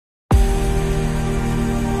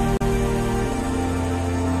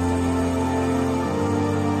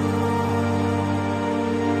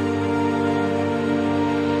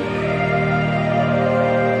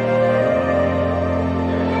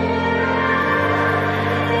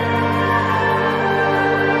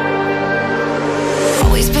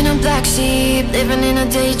black sheep, living in a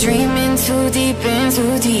daydream, in too deep, in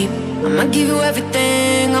too deep. I'ma give you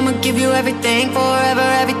everything, I'ma give you everything, forever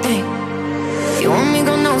everything. You want me,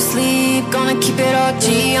 go no sleep, gonna keep it all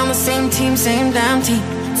G, on the same team, same damn team.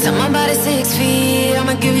 Tell my body 6 feet,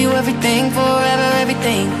 I'ma give you everything, forever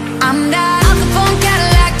everything. I'm that alpha phone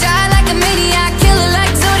Cadillac, drive like a maniac, killer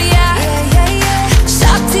like Zodiac. Yeah, yeah, yeah.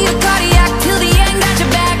 Shock to your cardiac, till the end, got your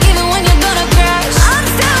back, even when you're gonna crash. I'm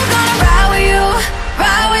still gonna ride with you,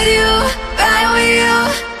 ride with you, ride with you.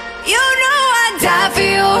 You know I'd die for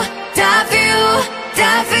you, die for you,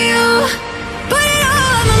 die for you. Put it all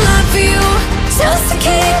on the line for you, just to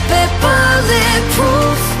keep it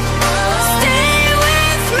bulletproof. Stay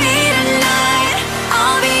with me tonight,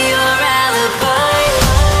 I'll be your alibi.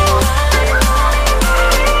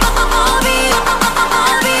 I'll be your alibi.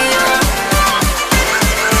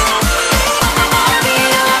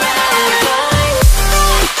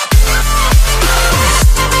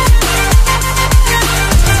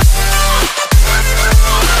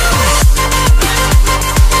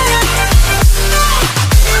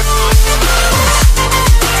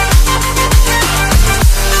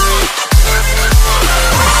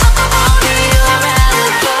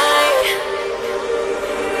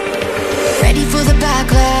 Ready for the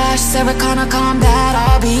backlash, Sarah Connor combat.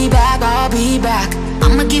 I'll be back, I'll be back.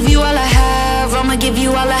 I'ma give you all I have, I'ma give you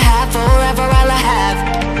all I have, forever all I have.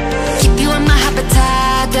 Keep you in my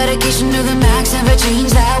habitat, dedication to the max, never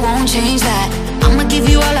change that, won't change that. I'ma give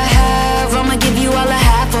you all I have, I'ma give you all I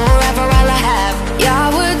have, forever all I have. Yeah,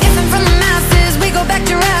 we're different from the masses, we go back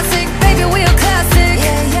Jurassic, baby we are classic.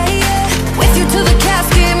 Yeah, yeah, yeah. With you to the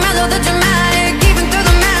casket, mellow the dramatic, even through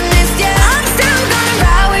the madness, yeah. I'm still gonna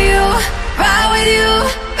ride with you, ride with you,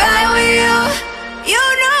 ride with you. You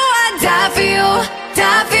know I'd die for you,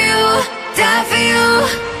 die for you, die for you.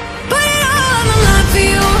 Put it all on the line for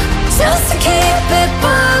you, just to keep it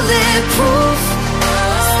bulletproof.